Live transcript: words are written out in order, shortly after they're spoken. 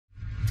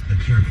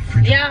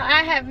Y'all,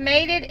 I have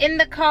made it in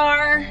the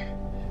car.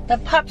 The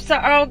pups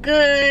are all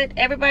good.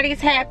 Everybody's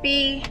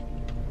happy.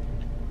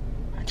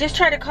 I just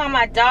tried to call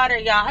my daughter,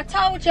 y'all. I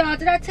told y'all.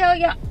 Did I tell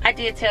y'all? I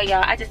did tell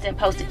y'all. I just didn't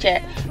post it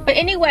yet. But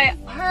anyway,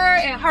 her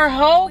and her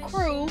whole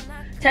crew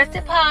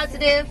tested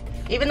positive,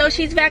 even though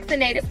she's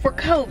vaccinated for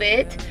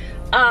COVID.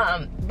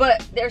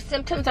 But their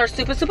symptoms are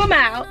super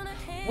mild,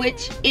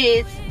 which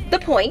is the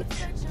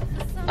point.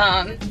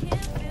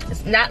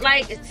 It's not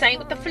like it's same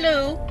with the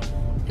flu.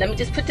 Let me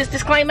just put this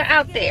disclaimer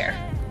out there.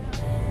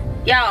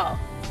 Y'all,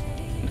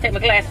 let me take my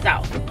glasses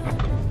off.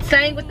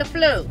 Same with the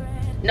flu.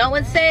 No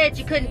one said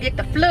you couldn't get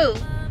the flu,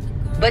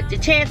 but the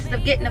chances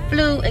of getting the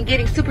flu and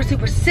getting super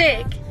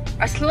sick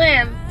are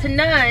slim to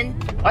none,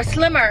 or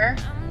slimmer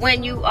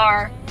when you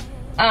are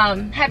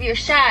have your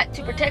shot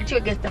to protect you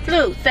against the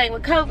flu. Same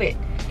with COVID.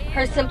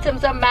 Her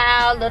symptoms are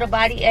mild, little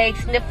body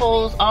aches,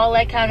 sniffles, all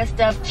that kind of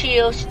stuff,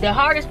 chills. The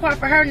hardest part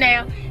for her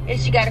now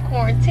is she got a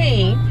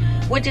quarantine,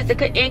 which is an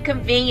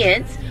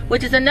inconvenience,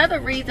 which is another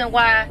reason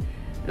why,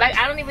 like,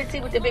 I don't even see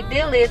what the big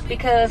deal is,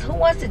 because who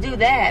wants to do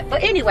that?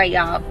 But anyway,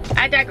 y'all,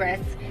 I digress.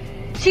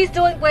 She's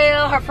doing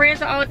well. Her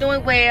friends are all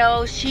doing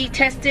well. She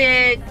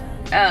tested,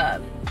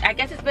 I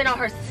guess it's been on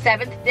her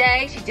 7th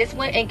day. She just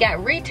went and got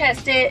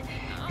retested.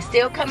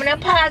 Still coming up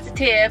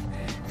positive.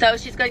 So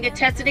she's gonna get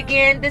tested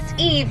again this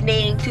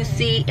evening to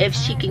see if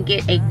she can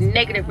get a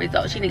negative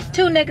result. She needs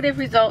 2 negative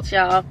results,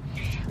 y'all,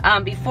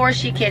 before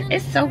she can,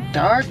 it's so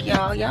dark,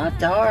 y'all,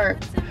 dark.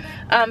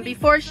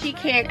 Before she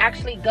can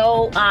actually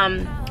go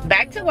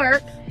back to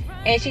work,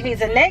 and she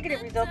needs a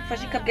negative result before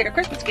she come get her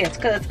Christmas gifts,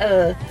 because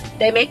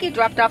they may get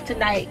dropped off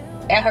tonight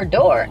at her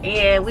door,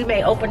 and we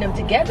may open them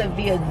together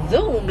via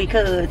Zoom,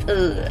 because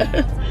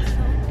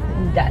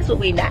that's what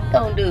we not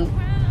gonna do.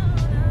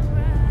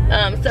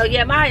 So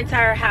yeah, my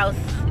entire house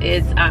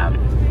is,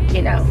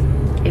 you know,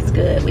 it's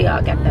good. We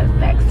all got the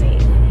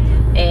vaccine.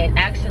 And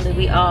actually,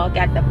 we all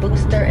got the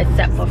booster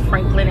except for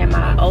Franklin and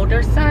my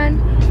older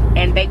son.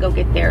 And they go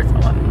get theirs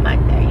on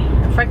Monday.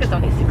 Franklin's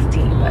only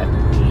 16, but,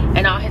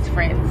 and all his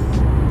friends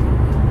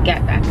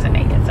got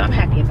vaccinated. So I'm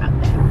happy about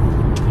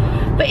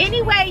that. But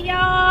anyway,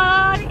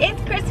 y'all,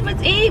 it's Christmas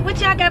Eve.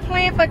 What y'all got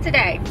planned for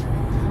today?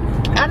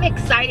 I'm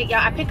excited, y'all.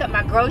 I pick up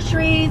my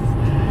groceries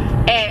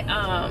at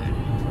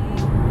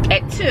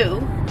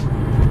 2.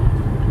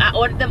 I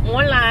ordered them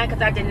online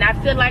because I did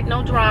not feel like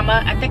no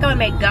drama. I think I'm gonna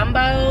make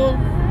gumbo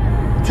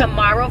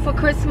tomorrow for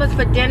Christmas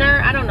for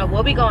dinner. I don't know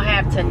what we gonna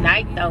have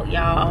tonight though,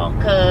 y'all,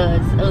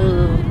 cause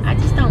I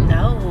just don't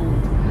know.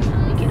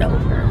 Let me get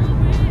over.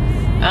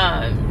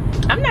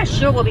 I'm not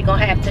sure what we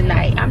gonna have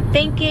tonight. I'm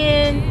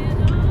thinking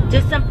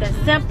just something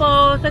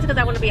simple, especially because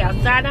I want to be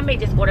outside. I may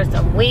just order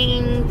some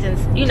wings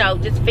and, you know,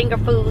 just finger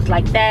foods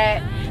like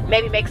that.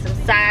 Maybe make some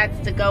sides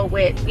to go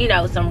with, you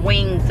know, some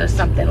wings or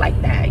something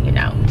like that, you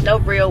know. No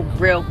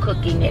real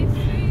cooking and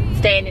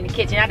staying in the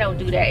kitchen. I don't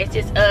do that. It's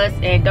just us,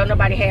 and don't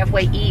nobody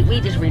halfway eat.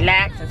 We just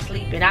relax and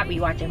sleep, and I'll be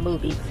watching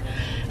movies.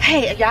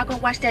 Hey, y'all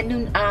gonna watch that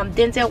new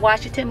Denzel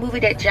Washington movie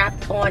that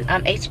dropped on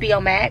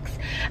HBO Max?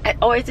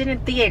 Or is it in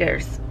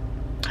theaters?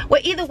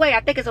 Well, either way,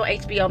 I think it's on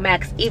HBO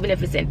Max, even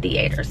if it's in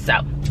theaters.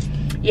 So,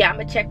 yeah, I'm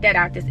gonna check that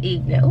out this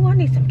evening. Oh, I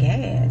need some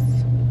gas.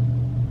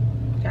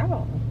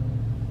 Y'all.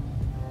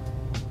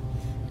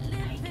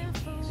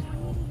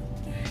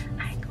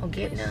 I ain't gonna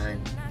get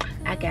none.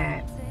 I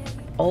got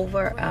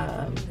over,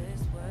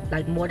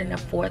 like more than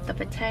 1/4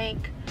 of a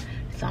tank.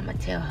 So I'm gonna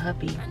tell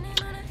hubby.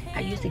 I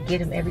used to get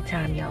him every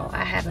time, y'all.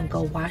 I have him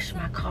go wash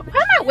my car.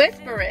 Why am I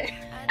whispering?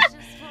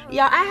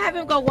 Y'all, I have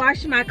him go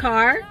wash my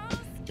car.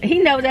 He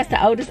knows that's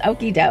the oldest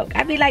okie doke.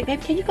 I be like,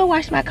 baby, can you go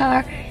wash my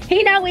car?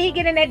 He know when he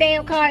get in that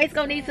damn car, it's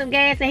gonna need some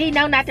gas, and he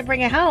know not to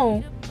bring it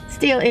home.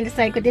 Still in the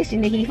same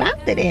condition that he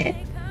found it in.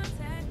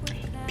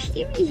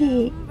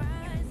 Period.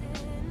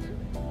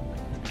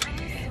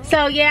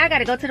 So yeah, I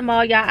gotta go to the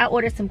mall, y'all. I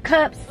ordered some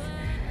cups.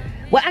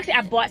 Well, actually,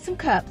 I bought some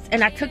cups,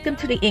 and I took them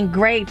to the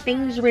Engraved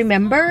Things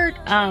Remembered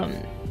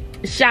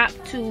shop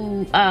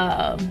to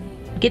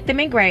get them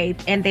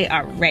engraved, and they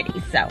are ready.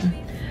 So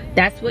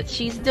that's what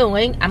she's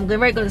doing. I'm getting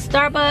ready to go to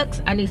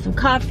Starbucks. I need some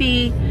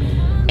coffee.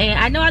 And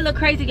I know I look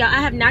crazy, y'all.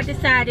 I have not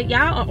decided.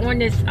 Y'all are on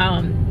this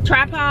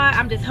tripod.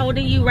 I'm just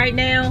holding you right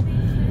now,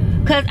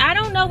 because I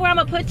don't know where I'm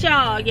going to put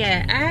y'all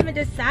yet. I haven't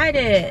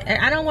decided.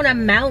 And I don't want to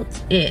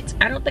mount it.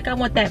 I don't think I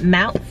want that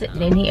mount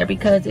sitting in here,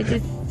 because it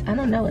just, I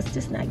don't know. It's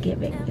just not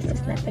giving. It's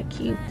just not that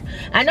cute.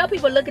 I know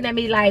people looking at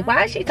me like,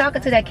 why is she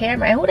talking to that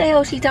camera? And who the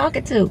hell is she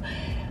talking to?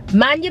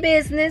 Mind your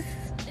business.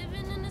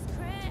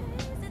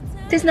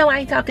 Just know I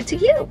ain't talking to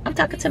you. I'm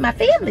talking to my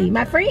family,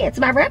 my friends,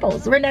 my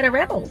rebels. We're not a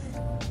rebels.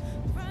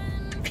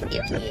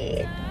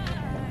 Period.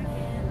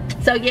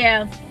 So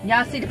yeah,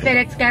 y'all see the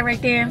FedEx guy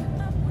right there?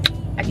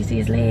 You see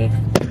his legs?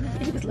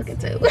 He was looking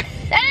too.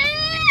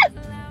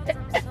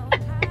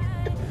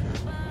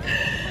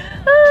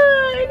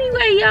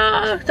 Anyway,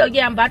 y'all. So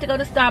yeah, I'm about to go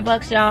to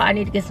Starbucks, y'all. I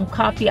need to get some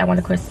coffee. I want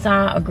a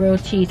croissant, a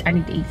grilled cheese. I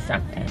need to eat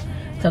something.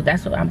 So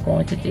that's what I'm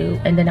going to do.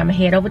 And then I'm gonna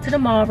head over to the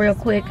mall real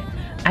quick.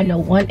 I know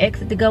one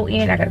exit to go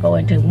in. I gotta go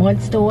into one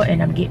store,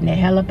 and I'm getting the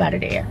hell up out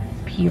of there.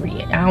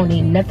 Period. I don't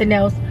need nothing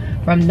else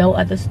from no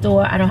other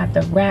store. I don't have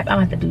to wrap. I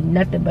don't have to do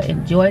nothing but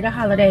enjoy the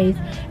holidays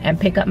and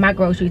pick up my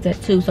groceries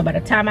at 2. So by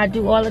the time I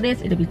do all of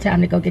this, it'll be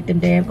time to go get them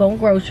damn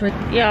groceries.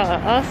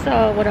 Yeah,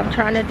 also what I'm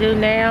trying to do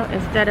now,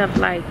 instead of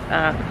like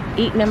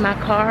eating in my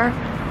car,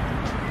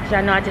 because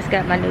I know I just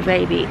got my new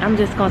baby, I'm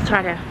just gonna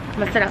try to, I'm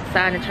gonna sit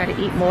outside and try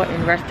to eat more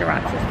in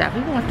restaurants and stuff.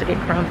 He wants to get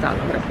crumbs all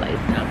over the place,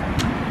 so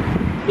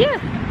yeah.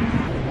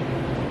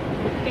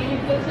 Can you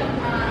put some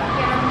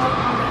caramel?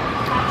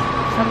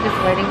 So I'm just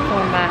waiting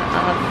for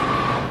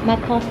my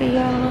coffee,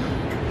 y'all,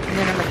 and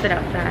then I'm gonna sit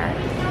outside.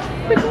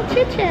 We're gonna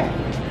chit chat.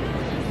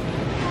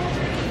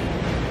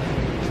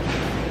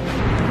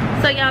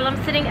 So y'all,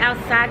 I'm sitting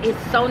outside.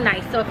 It's so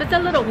nice. So if it's a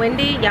little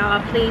windy,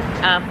 y'all, please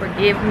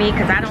forgive me,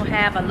 because I don't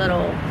have a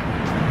little,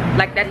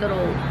 like that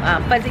little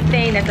fuzzy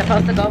thing that's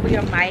supposed to go over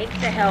your mic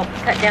to help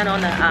cut down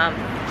on the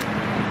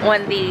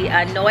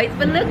noise.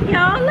 But look,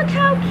 y'all, look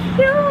how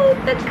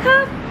cute the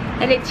cup,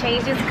 and it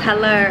changes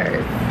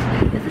colors.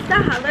 This is the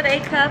holiday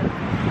cup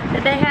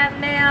that they have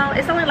now.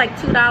 It's only like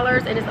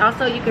 $2, and it's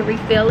also, you can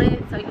refill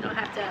it, so you don't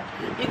have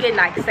to, you can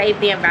like save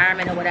the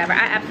environment or whatever.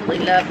 I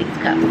absolutely love these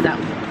cups, so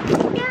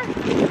yeah.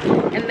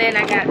 And then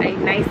I got a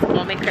nice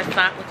almond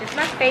croissant, which is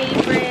my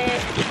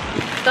favorite.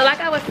 So like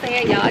I was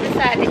saying, y'all, I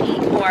decided to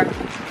eat more,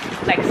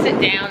 like sit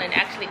down and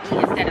actually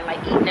eat instead of like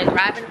eating and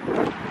driving.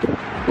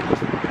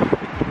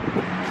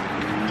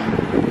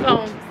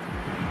 So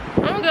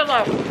I'm gonna get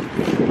like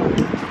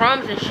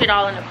crumbs and shit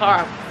all in the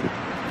car.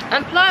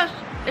 And plus,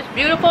 it's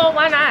beautiful.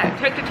 Why not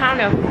take the time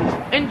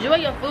to enjoy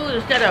your food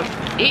instead of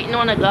eating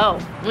on the go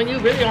when you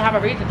really don't have a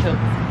reason to?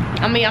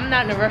 I mean, I'm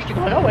not in a rush to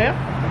go nowhere.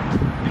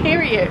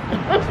 Period.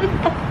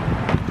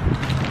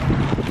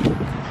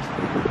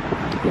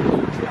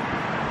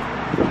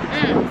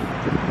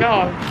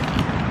 Y'all,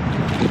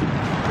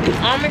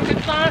 almond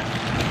croissant,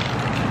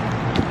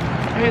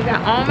 and it's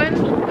got almonds,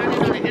 and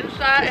then on the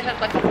inside it has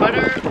like a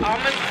butter,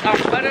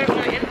 butter on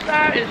the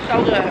inside. It's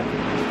so good.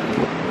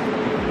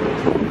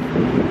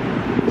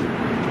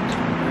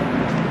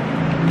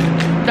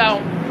 So,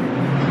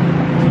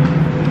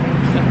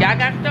 if y'all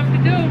got stuff to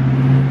do,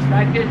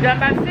 like get done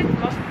by 6.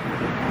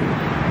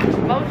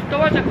 Most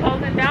stores are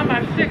closing down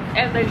by 6,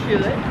 as they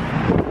should.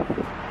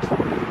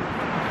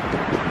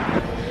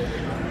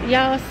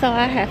 Y'all, so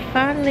I have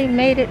finally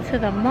made it to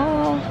the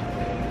mall.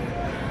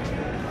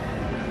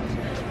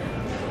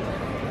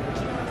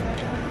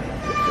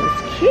 This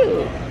is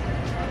cute.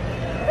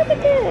 Look at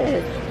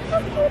this. How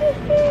cute is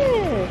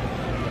this?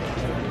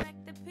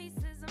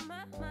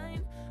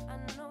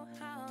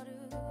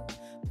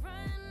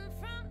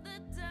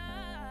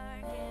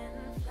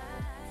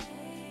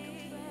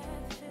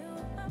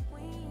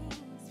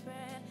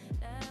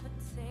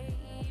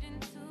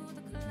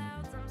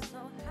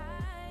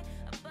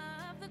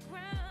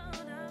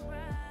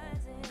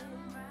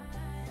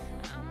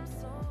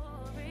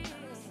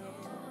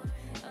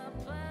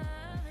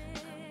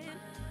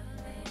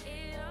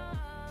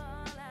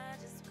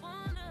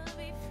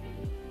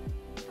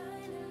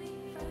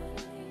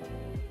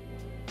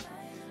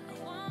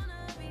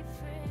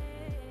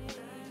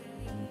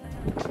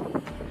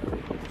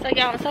 So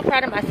y'all, I'm so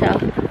proud of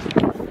myself. I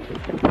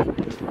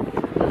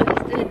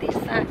just did the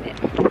assignment.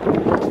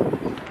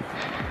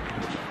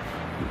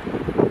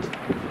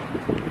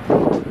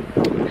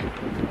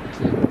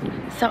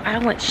 So I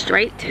went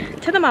straight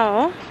to the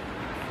mall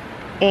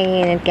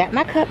and got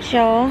my cups,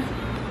 y'all.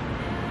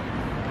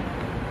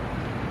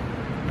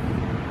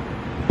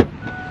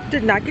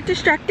 Did not get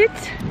distracted.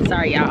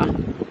 Sorry, y'all.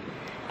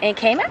 And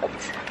came out.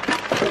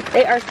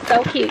 They are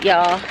so cute,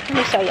 y'all. Let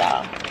me show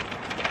y'all.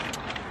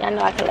 Y'all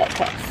know I collect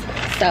cups.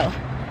 So,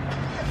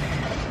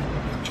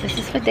 this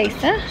is for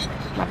Desa,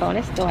 my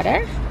bonus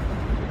daughter.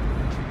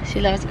 She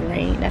loves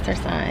green. That's her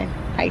sign,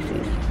 Pisces.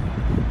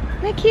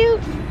 Isn't that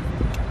cute?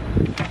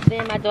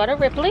 Then my daughter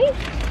Ripley.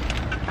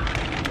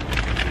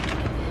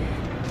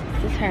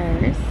 This is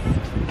hers.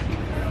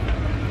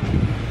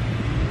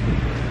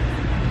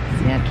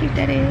 See how cute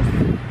that is?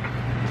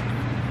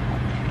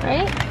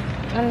 Right?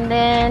 And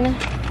then,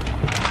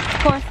 of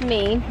course,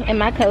 me and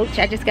my coach.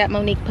 I just got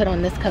Monique put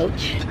on this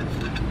coach.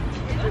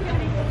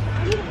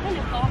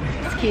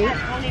 Cute.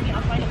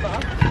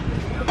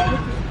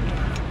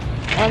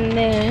 And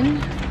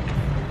then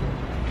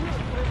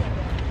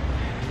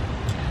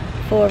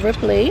for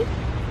Ripley,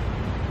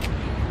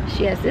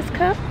 she has this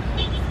cup,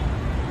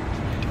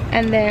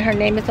 and then her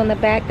name is on the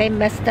back. They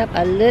messed up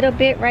a little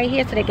bit right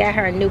here, so they got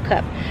her a new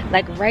cup.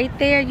 Like right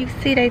there, you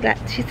see they got,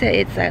 she said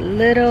it's a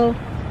little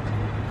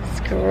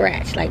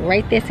scratch, like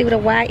right there. See what a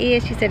Y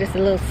is? She said it's a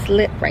little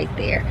slip right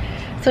there.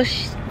 So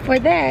for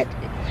that,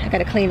 I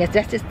gotta clean this.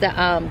 That's just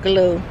the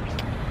glue.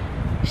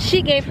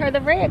 She gave her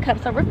the red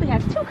cup, so Ripley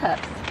has 2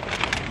 cups.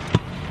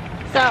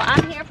 So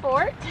I'm here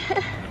for it.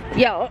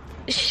 Yo,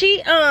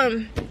 she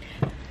gonna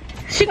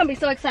be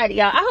so excited,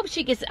 y'all. I hope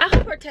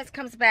her test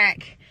comes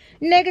back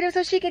negative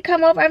so she can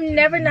come over. I've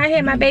never not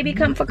had my baby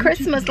come for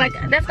Christmas. Like,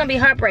 that's gonna be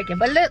heartbreaking.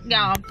 But look,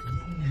 y'all.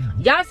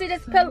 Y'all see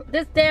this pillow?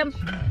 This damn,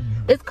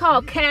 it's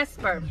called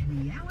Casper.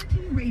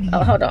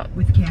 Oh, hold on.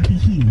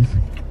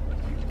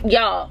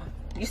 Y'all,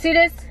 you see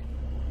this?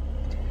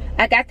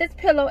 I got this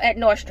pillow at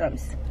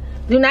Nordstrom's.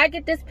 Do not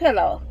get this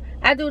pillow.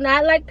 I do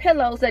not like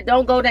pillows that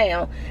don't go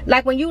down.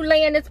 Like when you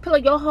lay in this pillow,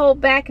 your whole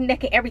back,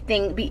 neck, and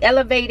everything be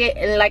elevated,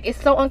 and like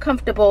it's so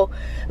uncomfortable.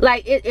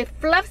 Like it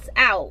fluffs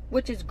out,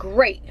 which is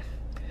great,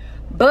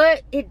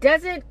 but it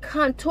doesn't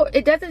contour,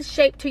 it doesn't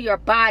shape to your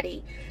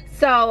body.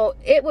 So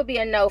it would be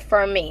a no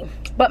for me.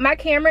 But my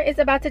camera is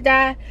about to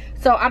die,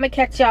 so I'm gonna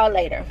catch y'all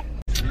later.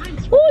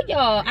 Oh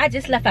y'all, I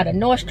just left out of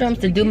Nordstrom's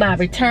to do my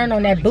return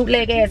on that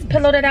bootleg ass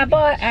pillow that I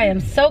bought. I am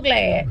so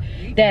glad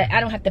that I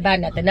don't have to buy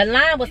nothing. The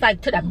line was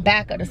like to the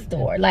back of the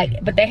store,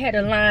 like, but they had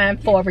a line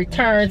for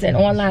returns and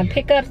online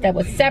pickups that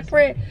was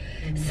separate.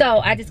 So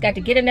I just got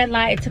to get in that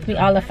line. It took me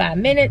all of 5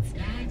 minutes.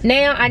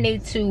 Now I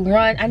need to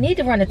run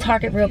to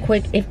Target real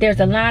quick. If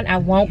there's a line, I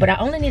won't, but I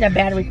only need a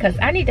battery because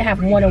I need to have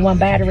more than one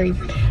battery.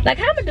 Like,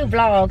 how am I do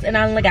vlogs and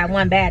I only got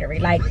one battery?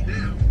 Like,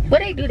 where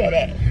they do that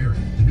at?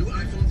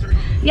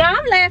 Y'all,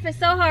 I'm laughing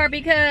so hard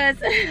because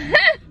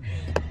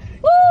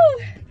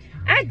woo,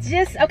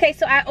 okay,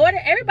 so I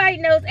ordered, everybody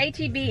knows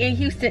HEB in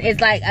Houston is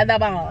like the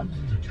bomb.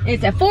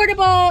 It's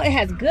affordable, it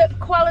has good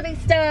quality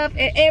stuff,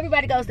 and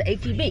everybody goes to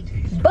HEB.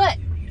 But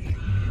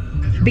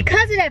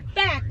because of that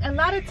fact, a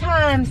lot of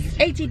times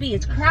HEB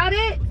is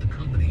crowded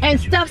and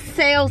stuff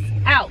sells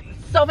out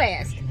so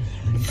fast.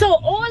 So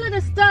all of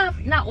the stuff,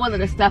 not all of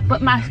the stuff,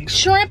 but my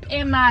shrimp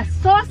and my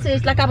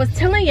sausage, like I was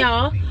telling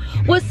y'all,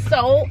 was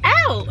sold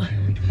out.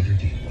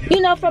 You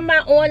know, from my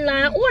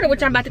online order,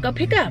 which I'm about to go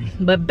pick up.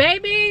 But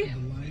baby,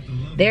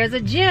 there's a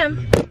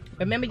gem.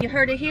 Remember, you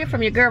heard it here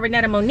from your girl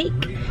Renetta Monique.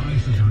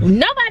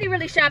 Nobody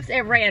really shops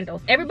at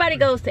Randall's. Everybody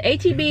goes to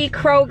HEB,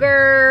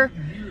 Kroger,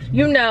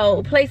 you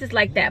know, places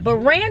like that. But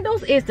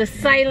Randall's is the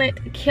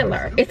silent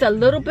killer. It's a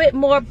little bit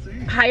more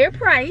higher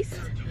price,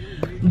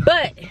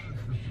 but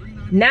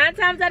 9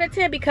 times out of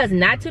 10, because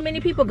not too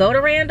many people go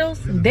to Randall's,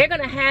 they're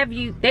gonna have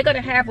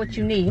what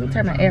you need. Let me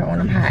turn my air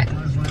on, I'm hot.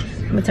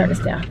 Let me turn this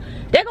down.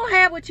 They're gonna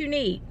have what you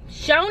need.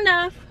 Sure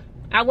enough,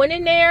 I went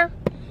in there,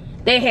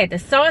 they had the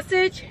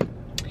sausage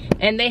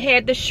and they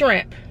had the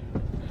shrimp.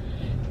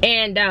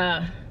 And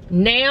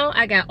now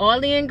I got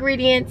all the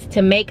ingredients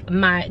to make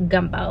my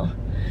gumbo.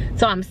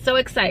 So I'm so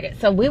excited.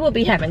 So we will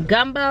be having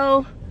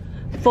gumbo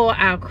for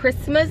our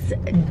Christmas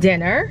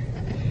dinner.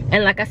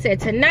 And like I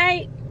said,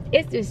 tonight,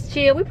 it's just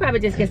chill. We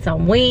probably just get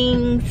some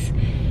wings,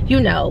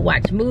 you know,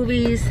 watch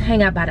movies,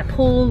 hang out by the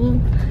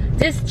pool.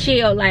 Just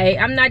chill. Like,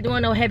 I'm not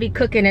doing no heavy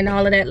cooking and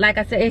all of that. Like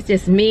I said, it's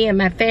just me and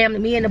my family,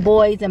 me and the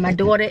boys and my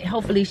daughter.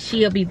 Hopefully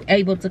she'll be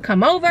able to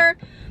come over.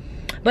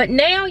 But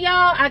now,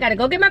 y'all, I gotta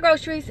go get my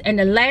groceries, and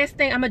the last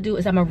thing I'm gonna do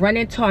is I'm gonna run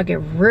in Target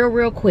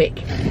real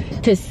quick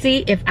to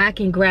see if I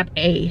can grab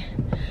a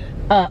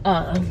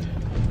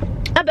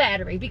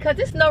battery, because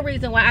there's no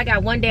reason why I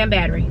got one damn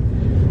battery.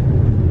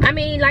 I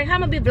mean, like, how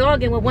am I gonna be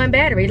vlogging with one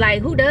battery?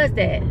 Like, who does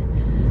that?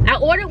 I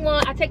ordered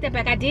one. I take that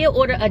back. I did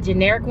order a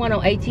generic one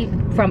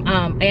on from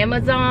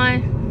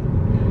Amazon,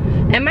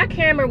 and my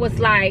camera was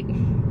like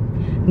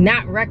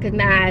not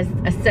recognized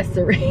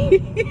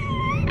accessory.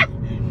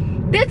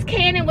 This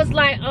Canon was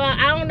like,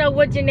 I don't know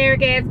what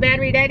generic ass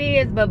battery that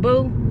is, but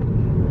boo,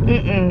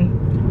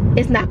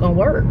 it's not gonna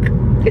work.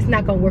 It's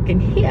not gonna work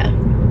in here.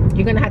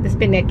 You're gonna have to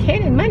spend that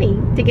Canon money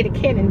to get a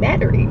Canon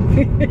battery.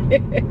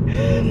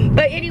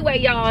 But anyway,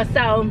 y'all,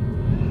 so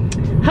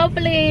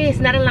hopefully it's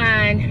not a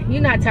line. You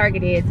know how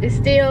Target is. It's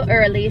still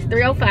early. It's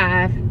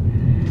 3:05.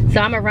 So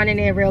I'm gonna run in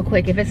there real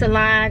quick. If it's a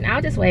line,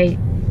 I'll just wait.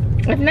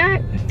 If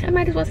not, I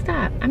might as well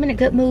stop. I'm in a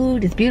good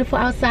mood. It's beautiful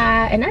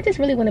outside, and I just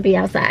really want to be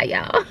outside,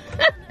 y'all.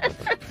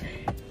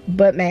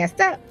 But masked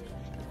up.